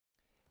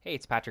Hey,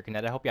 it's Patrick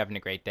Cuneta. I hope you're having a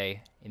great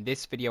day. In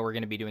this video, we're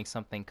going to be doing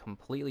something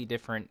completely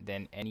different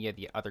than any of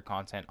the other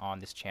content on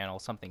this channel,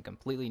 something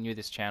completely new to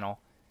this channel.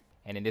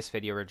 And in this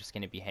video, we're just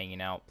going to be hanging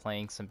out,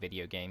 playing some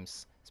video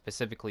games,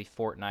 specifically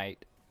Fortnite,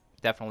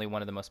 definitely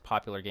one of the most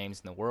popular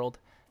games in the world.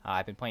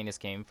 I've been playing this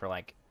game for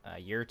like a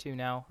year or two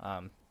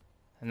now.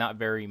 Not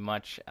very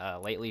much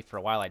lately. For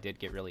a while, I did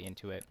get really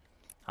into it.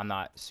 I'm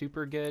not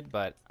super good,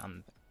 but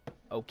I'm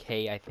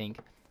okay, I think.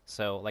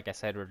 So, like I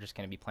said, we're just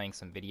going to be playing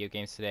some video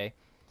games today.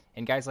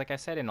 And guys, like I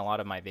said in a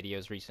lot of my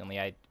videos recently,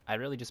 I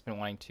really just been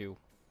wanting to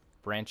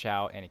branch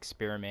out and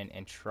experiment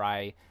and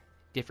try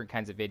different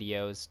kinds of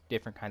videos,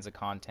 different kinds of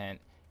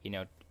content,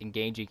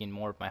 engaging in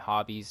more of my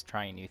hobbies,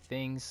 trying new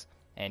things,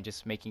 and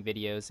just making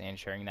videos and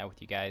sharing that with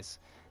you guys.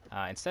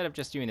 Instead of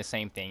just doing the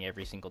same thing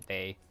every single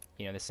day,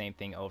 the same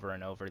thing over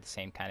and over, the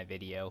same kind of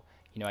video.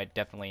 I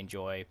definitely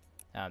enjoy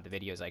the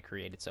videos I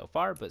created so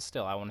far, but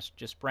still, I want to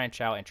just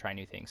branch out and try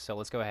new things. So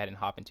let's go ahead and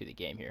hop into the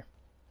game here.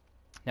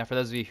 Now, for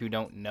those of you who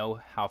don't know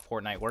how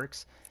Fortnite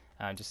works,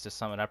 just to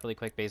sum it up really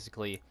quick,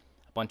 basically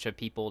a bunch of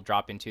people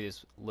drop into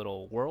this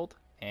little world,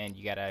 and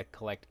you gotta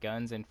collect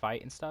guns and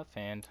fight and stuff,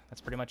 and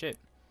that's pretty much it.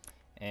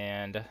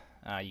 And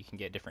you can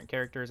get different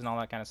characters and all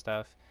that kind of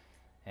stuff.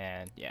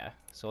 And yeah,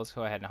 so let's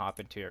go ahead and hop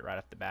into it right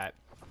off the bat.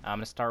 I'm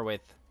gonna start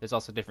with, there's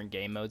also different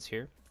game modes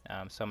here.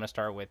 So I'm gonna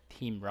start with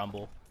Team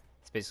Rumble.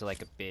 It's basically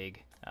like a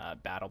big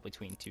battle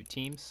between two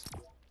teams.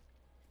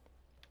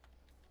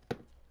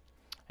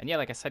 And yeah,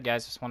 like I said,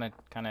 guys, just want to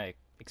kind of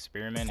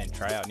experiment and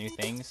try out new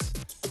things.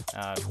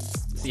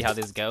 See how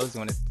this goes.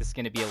 This is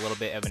going to be a little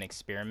bit of an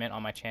experiment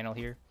on my channel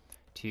here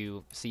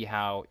to see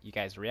how you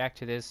guys react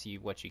to this, see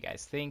what you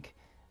guys think,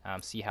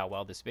 see how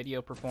well this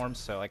video performs.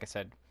 So like I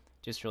said,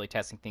 just really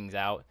testing things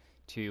out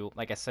to,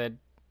 like I say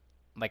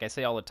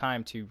all the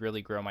time, to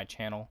really grow my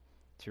channel,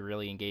 to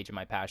really engage in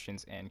my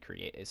passions and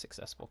create a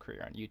successful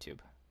career on YouTube.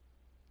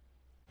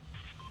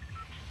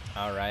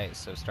 Alright,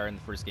 so starting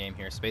the first game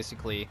here. So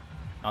basically,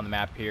 on the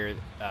map here,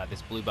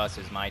 this blue bus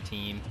is my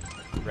team,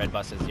 red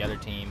bus is the other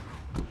team.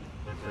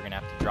 We're gonna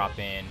have to drop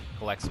in,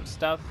 collect some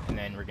stuff, and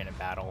then we're gonna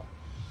battle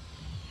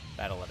it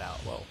out.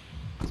 Whoa,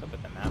 what's up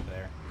with the map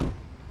there?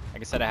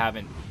 Like I said, I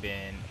haven't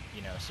been,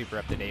 super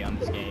up to date on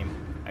this game.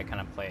 I kind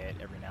of play it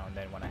every now and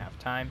then when I have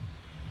time.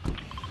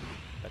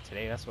 But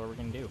today, that's what we're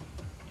gonna do.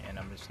 And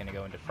I'm just gonna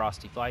go into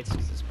Frosty Flights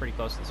because it's pretty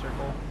close to the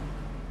circle.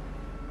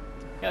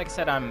 Yeah, like I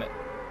said, I'm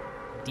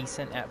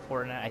decent at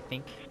Fortnite, I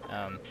think.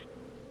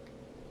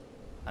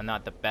 I'm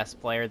not the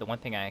best player. The one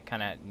thing I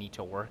kind of need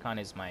to work on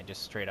is my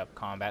just straight up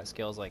combat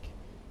skills. Like,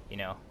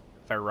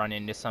 if I run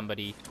into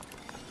somebody,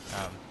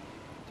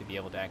 to be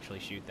able to actually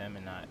shoot them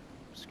and not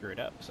screw it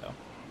up. So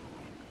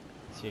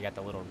you got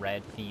the little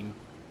red theme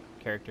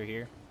character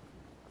here.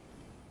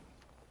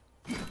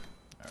 All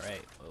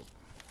right, well,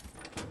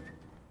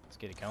 let's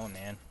get it going,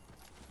 man.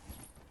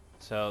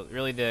 So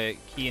really, the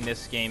key in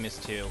this game is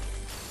to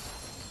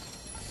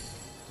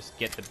just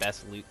get the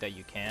best loot that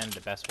you can,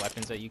 the best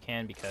weapons that you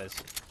can, because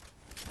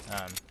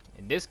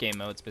in this game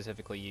mode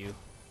specifically, you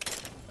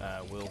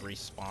will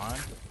respawn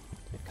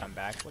and come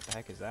back. What the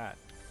heck is that?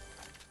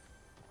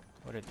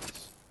 What are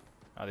these?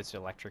 Oh, these are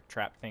electric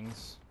trap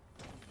things.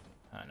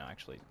 No,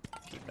 actually,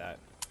 keep that.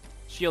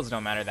 Shields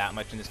don't matter that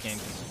much in this game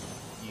because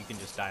you can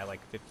just die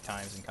like 50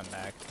 times and come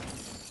back.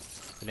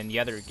 But in the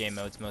other game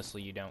modes,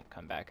 mostly you don't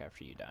come back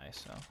after you die,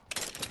 so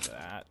look at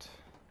that.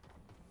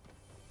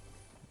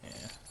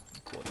 Yeah,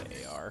 cool with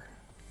the AR.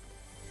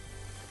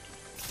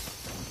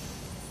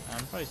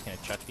 I'm probably just gonna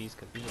chuck these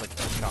because these are like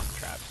the shock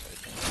traps, I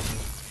think.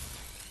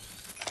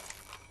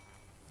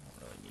 I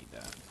don't really need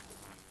that.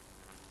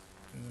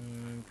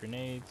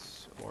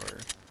 Grenades, or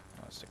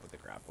I'll stick with the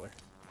grappler.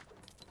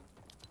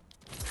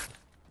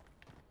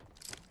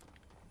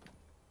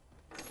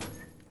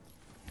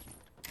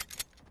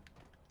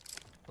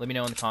 Let me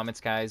know in the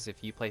comments, guys,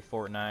 if you play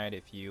Fortnite,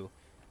 if you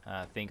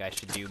think I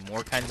should do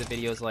more kinds of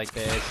videos like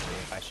this,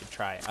 if I should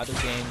try other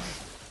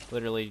games.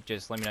 Literally,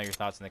 just let me know your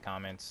thoughts in the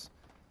comments,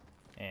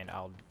 and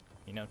I'll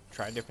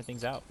try different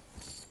things out.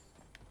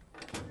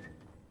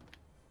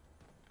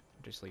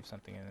 Just leave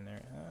something in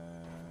there.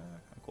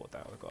 I'm cool with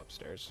that. We'll go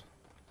upstairs.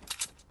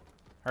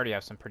 I already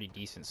have some pretty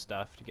decent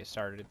stuff to get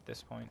started at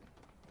this point.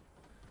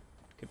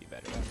 Could be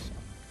better, though, so.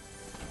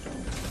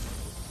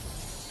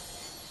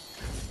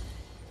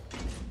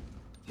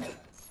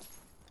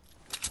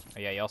 Oh,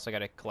 yeah, you also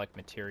gotta collect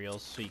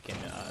materials so you can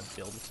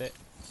build with it.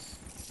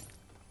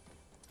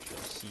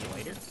 See you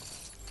later.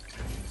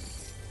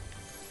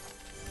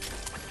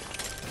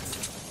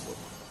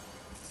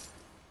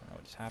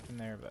 Happened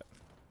there, but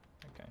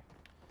okay.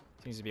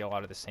 Seems to be a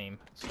lot of the same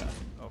stuff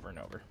over and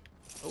over.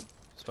 Oh,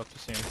 spoke too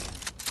soon.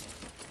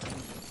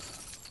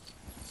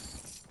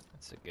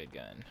 That's a good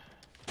gun.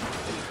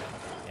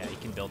 Yeah, you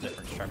can build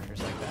different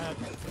structures like that.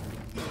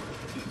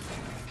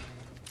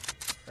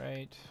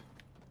 Right.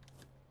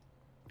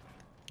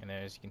 And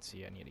then as you can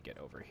see, I need to get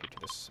over here to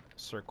this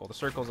circle. The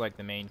circle's like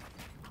the main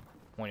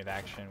point of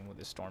action with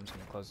the storm's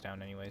gonna close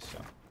down anyway, so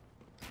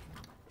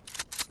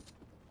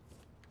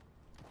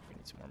we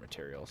need some more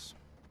materials.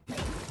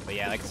 But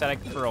yeah, like I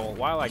said, for a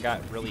while I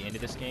got really into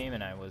this game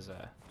and I was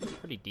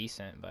pretty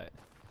decent, but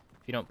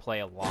if you don't play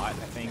a lot, I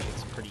think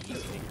it's pretty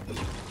easy to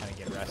kind of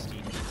get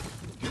rusty.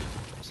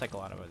 Just like a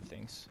lot of other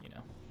things, you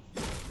know.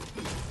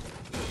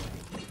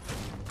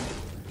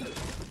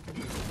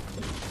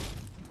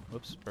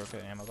 Whoops, broke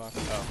an ammo box.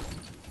 Oh.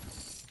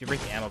 If you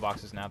break the ammo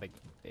boxes now, they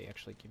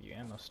actually give you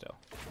ammo still,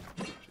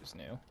 which is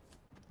new.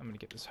 I'm gonna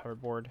get this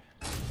hoverboard,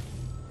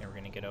 and we're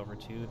gonna get over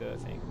to the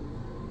thing.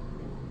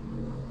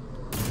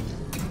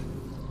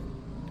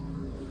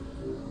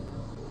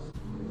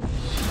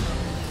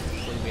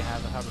 Hopefully we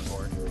have a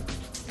hoverboard.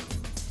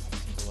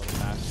 Seems a little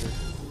faster.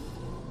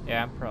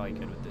 Yeah, I'm probably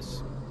good with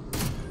this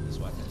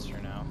weapons for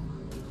now.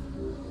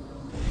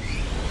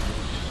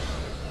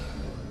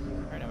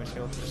 Alright, now we just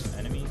gotta look for some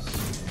enemies.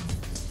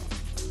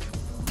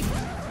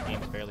 The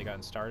game's barely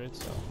gotten started,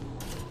 so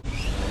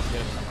let's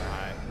get it somewhere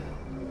high.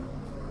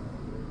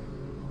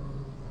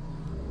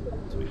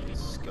 So we can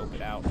scope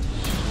it out.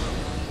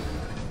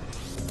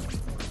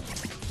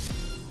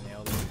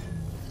 Nailed it.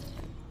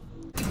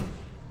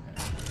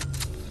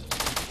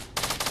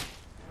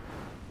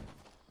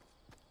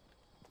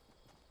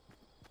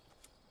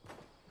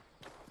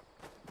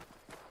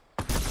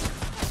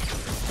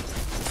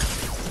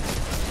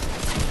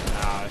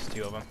 Ah, there's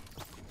two of them.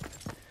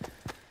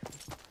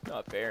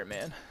 Not fair,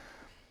 man.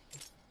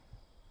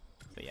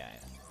 But yeah,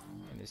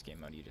 in this game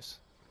mode, you just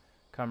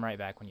come right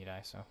back when you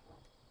die, so.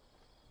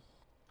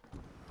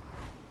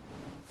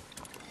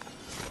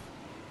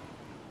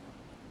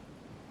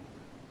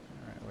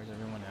 Alright, where's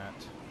everyone at?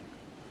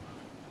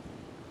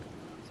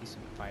 See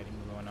some fighting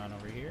going on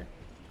over here.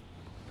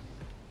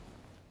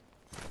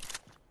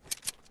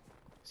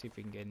 See if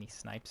we can get any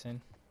snipes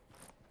in.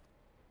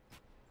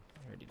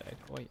 I already died.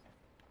 Wait.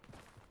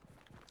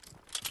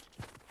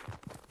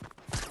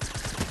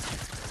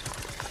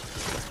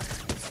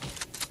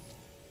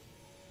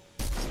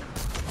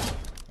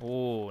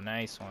 Oh,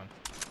 nice one.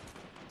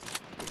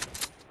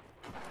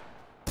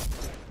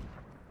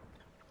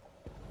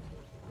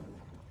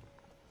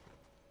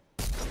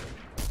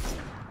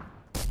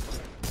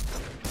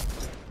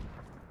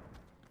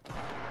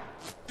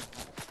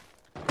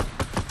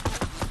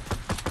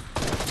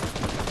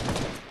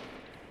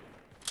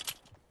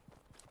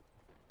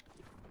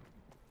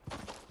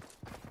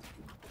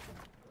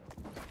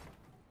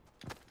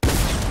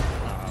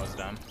 Oh, I was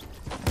done.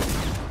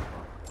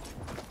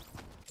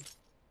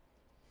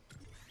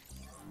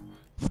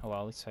 Oh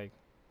well, at least I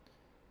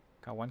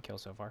got one kill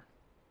so far.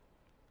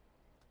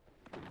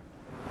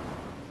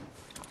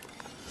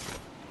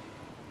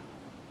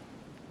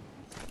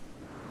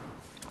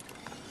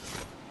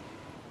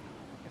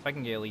 If I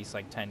can get at least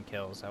like 10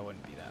 kills, I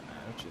wouldn't be that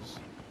mad, which is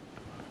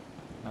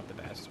not the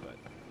best, but...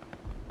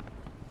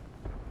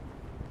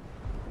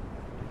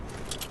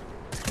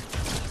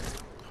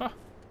 Huh!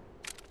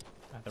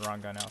 I had the wrong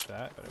gun out for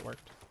that, but it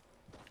worked.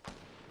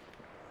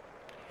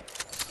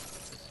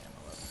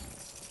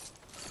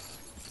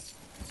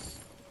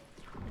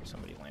 There's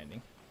somebody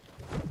landing.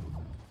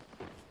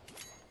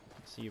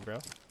 See you, bro.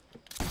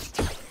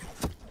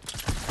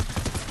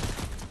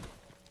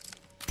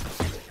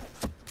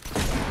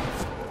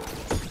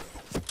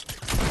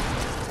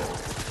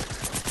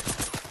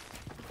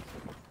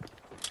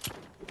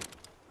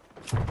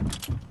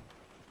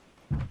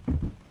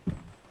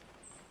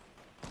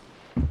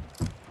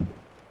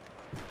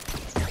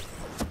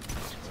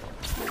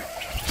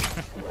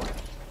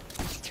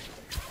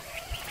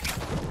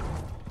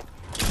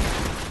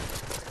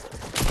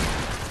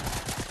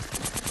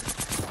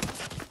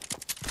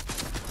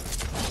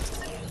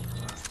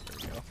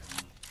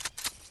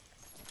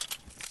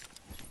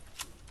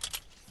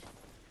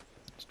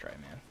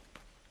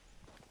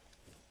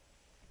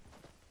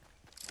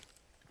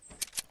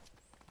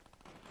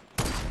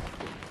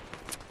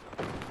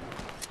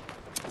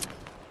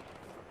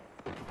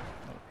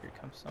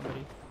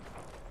 Somebody.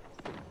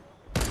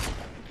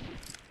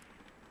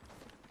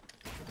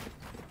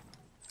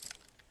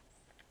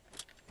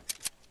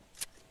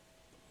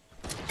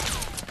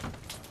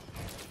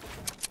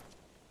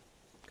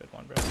 Good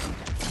one, bro.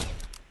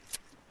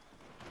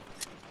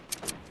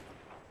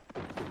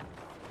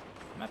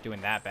 I'm not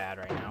doing that bad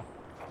right now.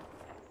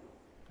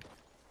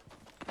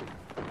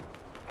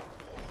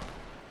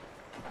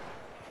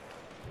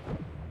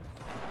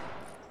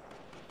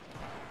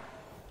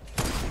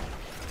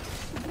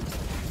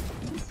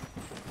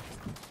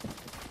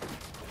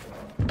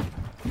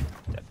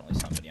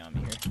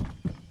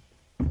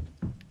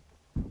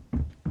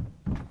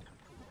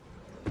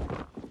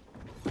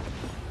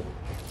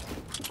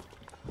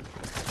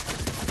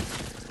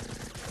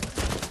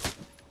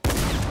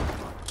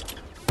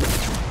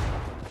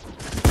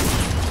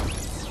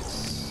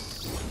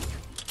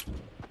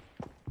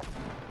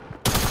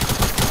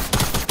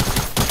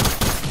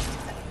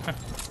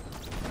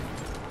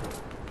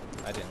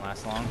 That didn't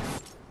last long.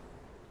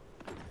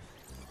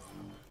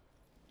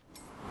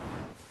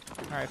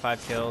 Alright,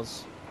 5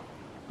 kills.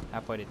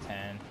 Halfway to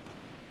 10.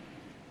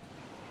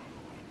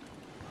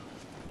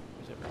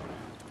 Where's everyone at?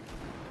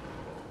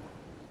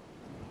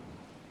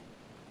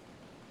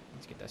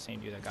 Let's get that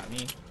same dude that got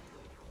me.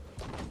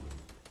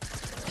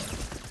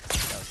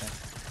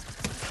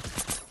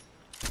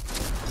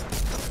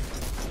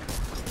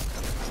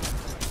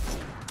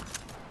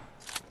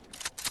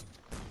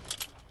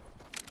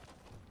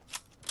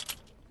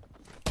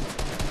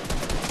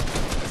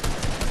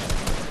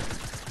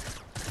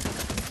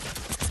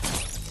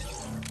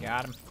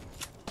 Got him.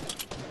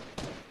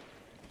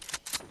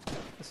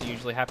 This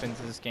usually happens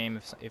in this game.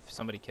 If you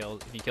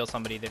kill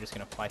somebody, they're just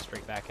gonna fly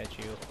straight back at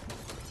you.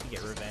 You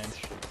get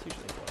revenge. It's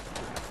usually what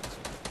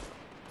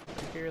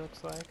happens here.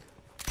 Looks like.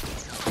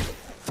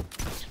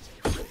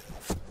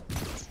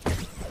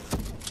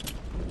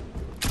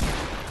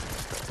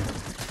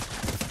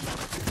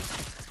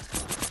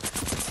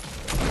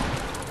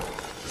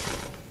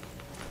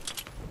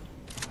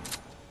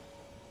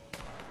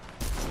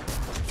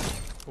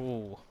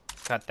 Ooh,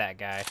 cut that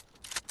guy.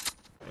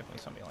 Definitely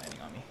somebody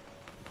landing on me.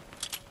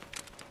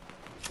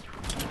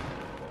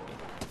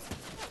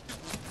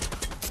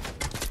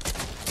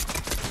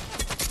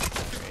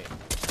 Great.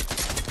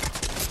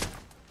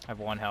 I have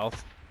 1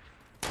 health.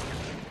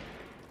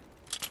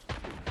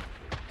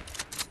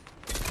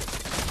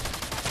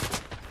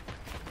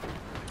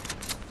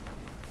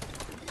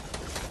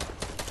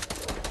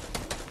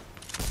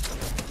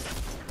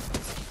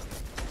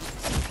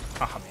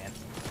 Oh man.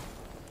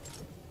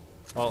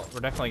 Well, we're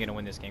definitely going to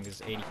win this game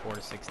because it's 84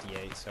 to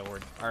 68, so we're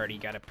already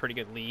got a pretty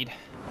good lead.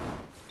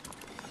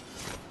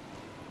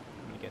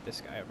 Let me get this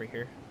guy over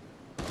here.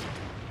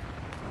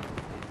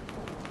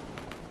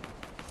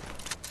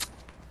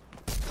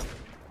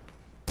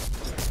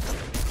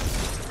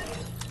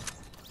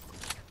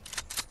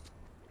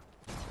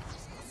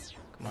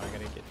 Come on, I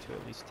gotta get to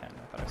at least 10.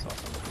 I thought I saw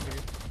somebody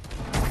here.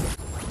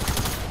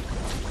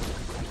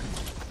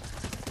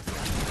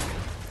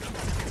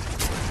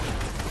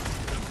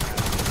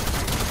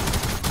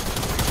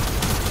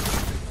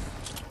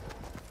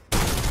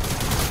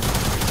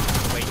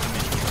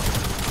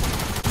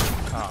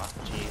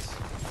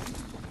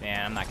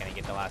 Man, I'm not gonna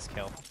get the last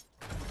kill.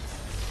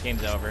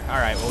 Game's over.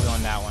 Alright, we'll go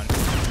on that one.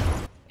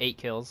 8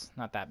 kills.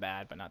 Not that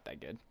bad, but not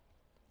that good.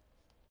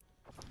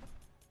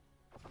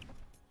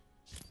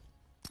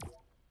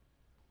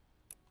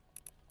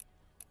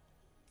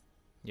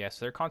 Yeah,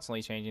 so they're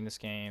constantly changing this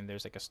game.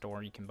 There's like a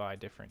store you can buy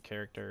different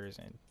characters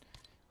and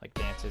like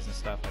dances and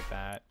stuff like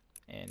that.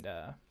 And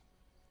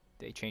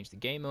they change the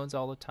game modes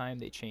all the time.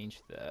 They change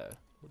the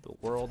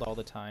world all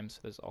the time.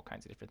 So there's all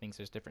kinds of different things.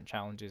 There's different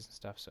challenges and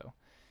stuff. So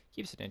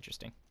keeps it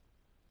interesting.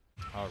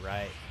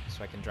 Alright,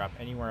 so I can drop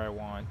anywhere I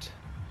want.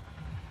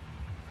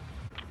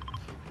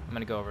 I'm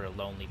gonna go over to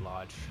Lonely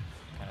Lodge.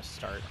 Kind of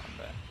start on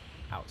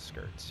the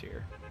outskirts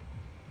here.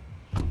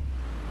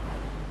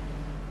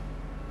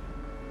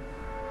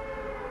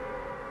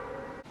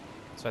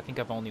 So I think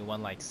I've only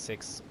won like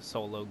 6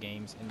 solo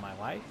games in my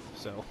life.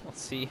 So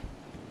let's see.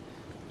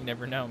 You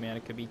never know, man.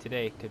 It could be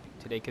today.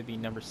 Today could be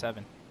number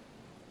 7.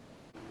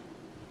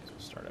 So we'll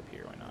start up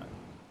here. Why not?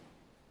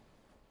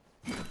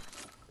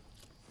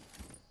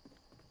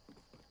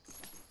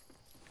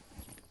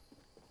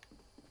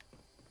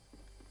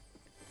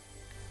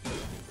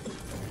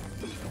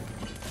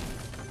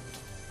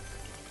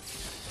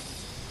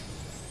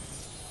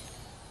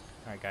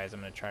 Alright guys, I'm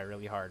gonna try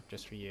really hard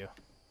just for you.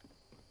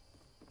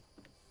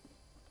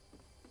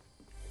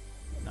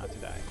 Not to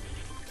die.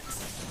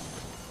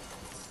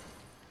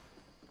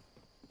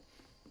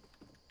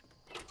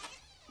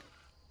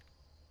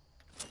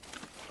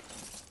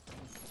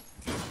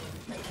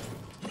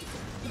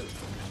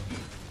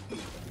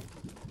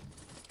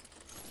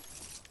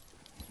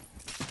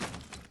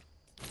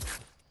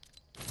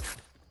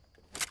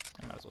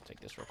 I might as well take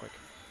this real quick.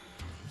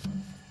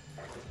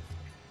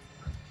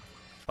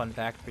 Fun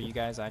fact for you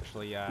guys, I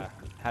actually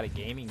had a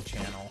gaming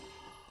channel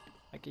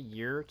like a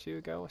year or 2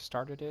 ago. I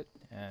started it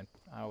and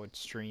I would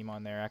stream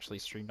on there. Actually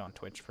streamed on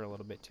Twitch for a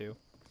little bit too.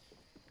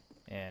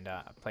 And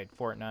I played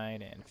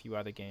Fortnite and a few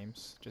other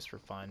games just for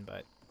fun,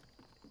 but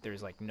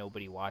there's like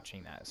nobody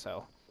watching that,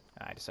 so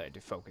I decided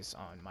to focus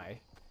on my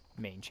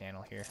main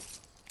channel here.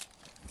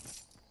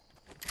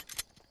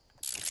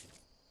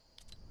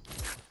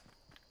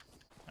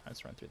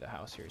 Let's run through the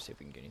house here, see if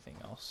we can get anything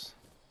else.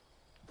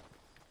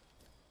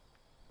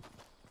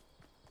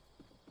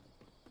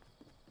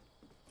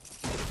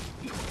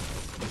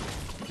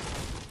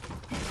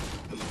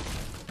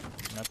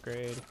 An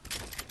upgrade.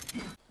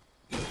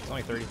 There's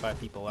only 35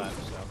 people left,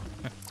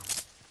 so.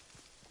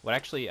 What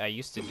actually I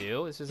used to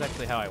do, this is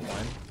actually how I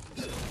won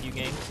a few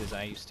games, is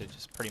I used to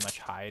just pretty much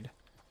hide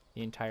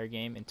the entire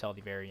game until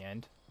the very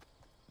end.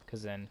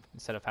 Because then,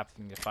 instead of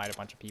having to fight a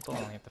bunch of people,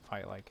 I only have to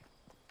fight like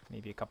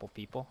maybe a couple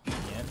people at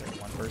the end, or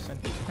 1 person.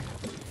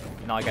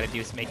 And all I gotta do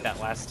is make that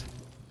last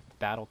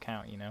battle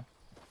count, you know?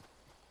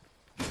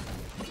 But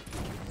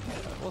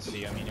we'll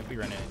see. I mean, if we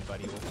run into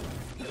anybody, we'll go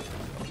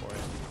for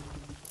it.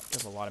 We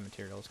have a lot of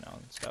materials now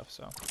and stuff,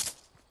 so.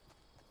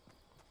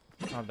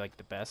 Not like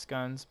the best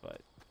guns,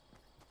 but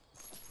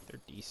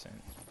they're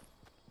decent.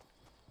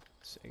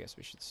 So I guess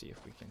we should see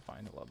if we can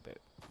find a little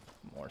bit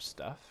more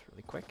stuff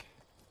really quick.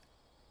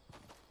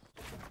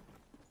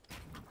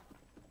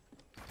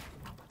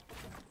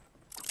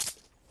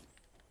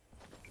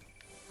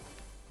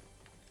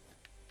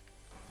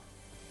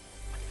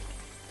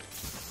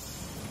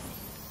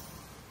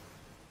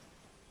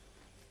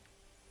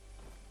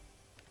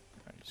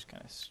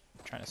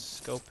 trying to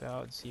scope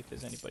out and see if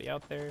there's anybody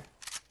out there.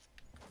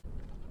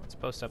 Let's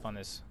post up on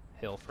this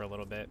hill for a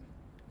little bit.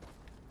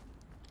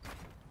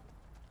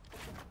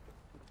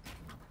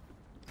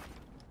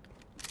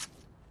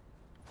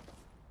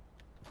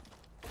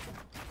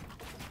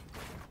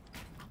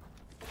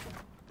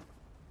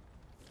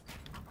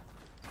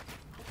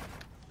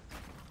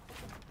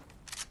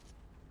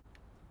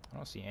 I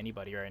don't see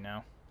anybody right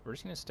now. We're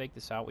just going to stake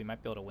this out. We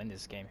might be able to win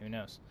this game. Who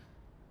knows?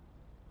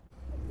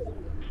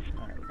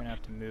 Alright, we're going to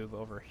have to move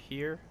over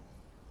here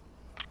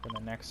for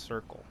the next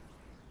circle.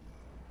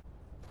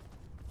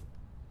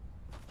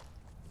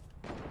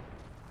 There's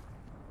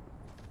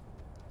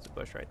a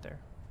bush right there.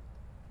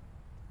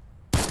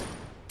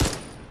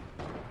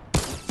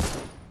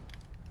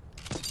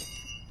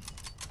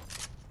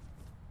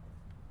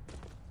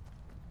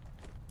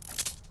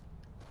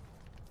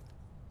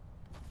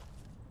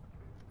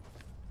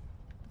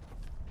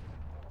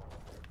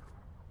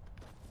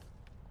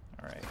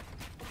 Alright.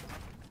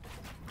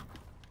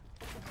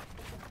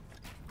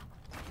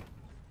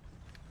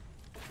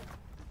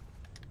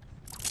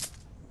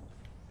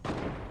 We'll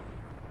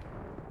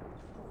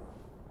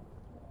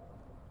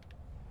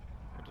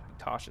just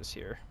be cautious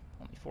here.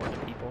 Only 4 other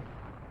people.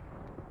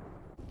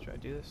 Should I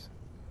do this?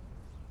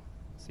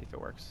 See if it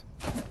works.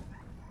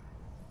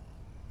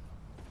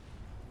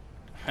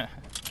 No.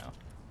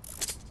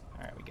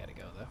 Alright, we gotta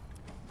go though.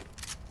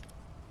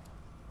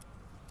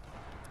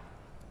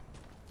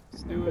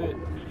 Let's do it.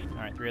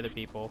 Alright, 3 other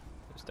people.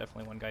 There's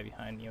definitely one guy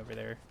behind me over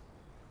there.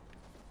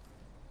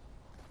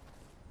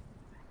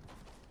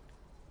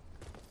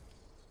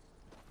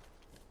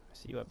 I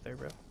see you up there,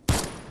 bro.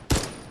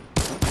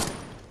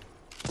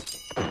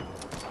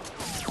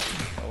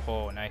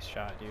 Oh, nice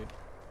shot, dude.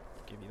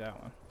 Give you that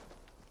one.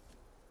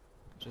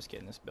 Just get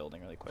in this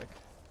building really quick.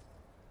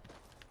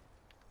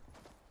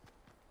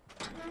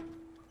 Oh.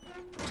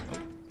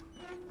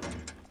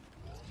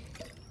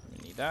 We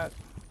need that.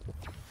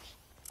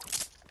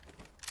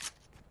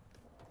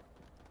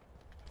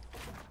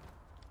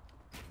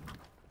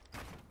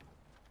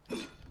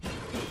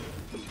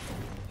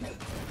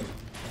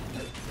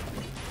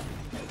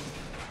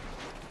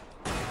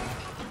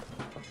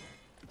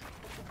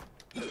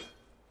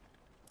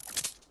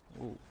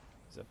 Ooh,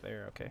 he's up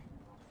there, okay.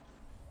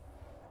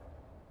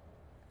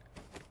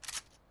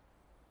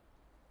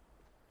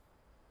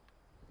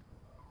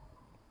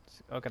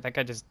 Okay, that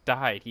guy just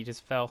died. He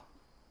just fell.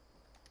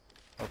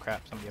 Oh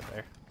crap, somebody up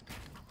there.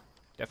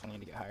 Definitely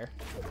need to get higher.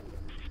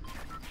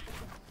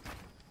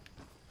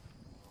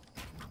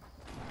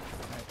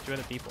 Alright, 2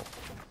 other people.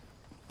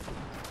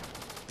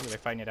 Ooh, they're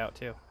fighting it out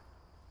too.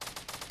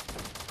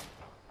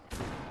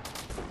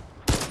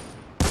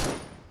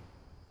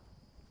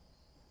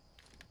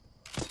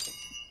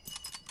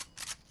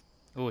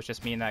 Ooh, it's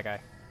just me and that guy.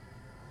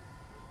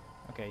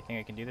 Okay, you think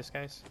I can do this,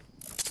 guys?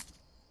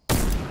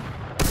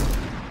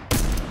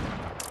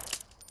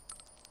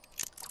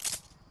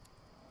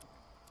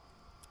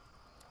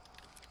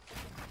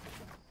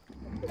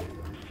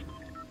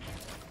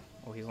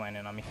 Oh, he's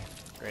landing on me.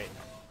 Great.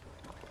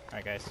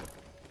 Alright, guys. See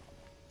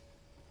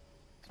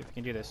if we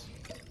can do this.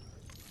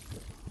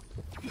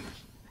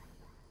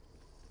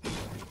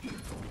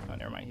 Oh,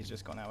 never mind. He's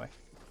just going that way.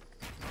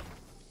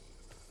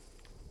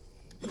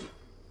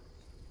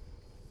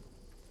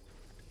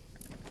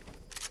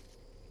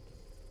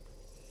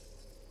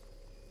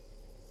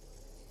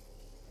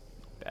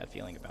 Bad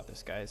feeling about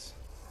this, guys.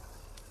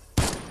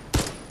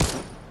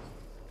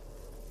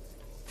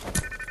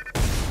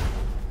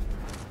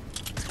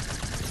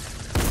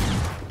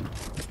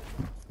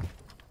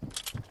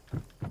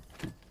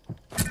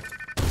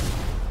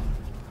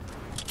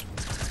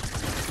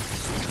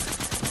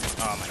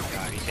 Oh my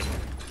god, he hit me.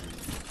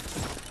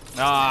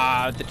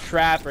 Ah, the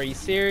trap, are you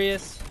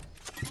serious?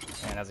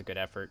 Man, that was a good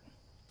effort.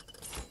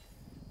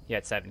 He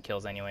had 7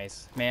 kills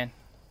anyways. Man,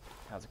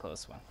 that was a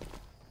close one.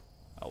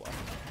 Oh well.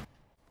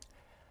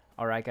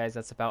 Alright guys,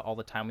 that's about all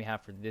the time we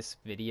have for this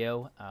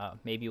video.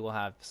 Maybe we'll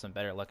have some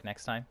better luck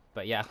next time.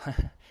 But yeah,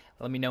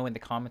 let me know in the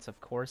comments, of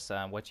course,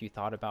 what you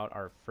thought about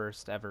our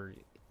first ever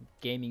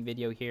gaming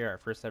video here, our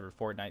first ever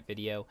Fortnite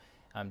video.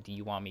 Do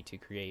you want me to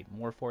create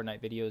more Fortnite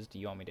videos? Do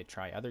you want me to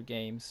try other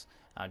games?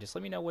 Just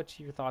let me know what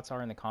your thoughts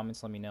are in the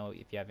comments. Let me know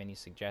if you have any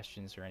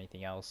suggestions or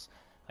anything else.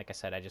 Like I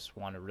said, I just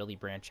want to really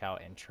branch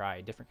out and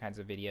try different kinds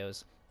of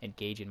videos,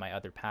 engage in my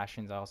other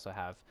passions. I also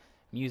have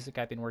music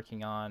I've been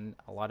working on,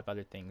 a lot of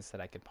other things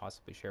that I could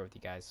possibly share with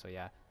you guys. So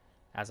yeah,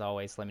 as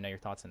always, let me know your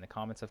thoughts in the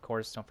comments, of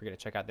course. Don't forget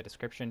to check out the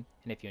description.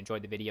 And if you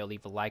enjoyed the video,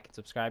 leave a like and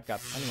subscribe.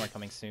 Got plenty more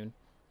coming soon.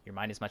 Your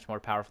mind is much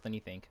more powerful than you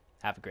think.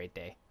 Have a great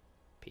day.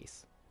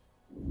 Peace.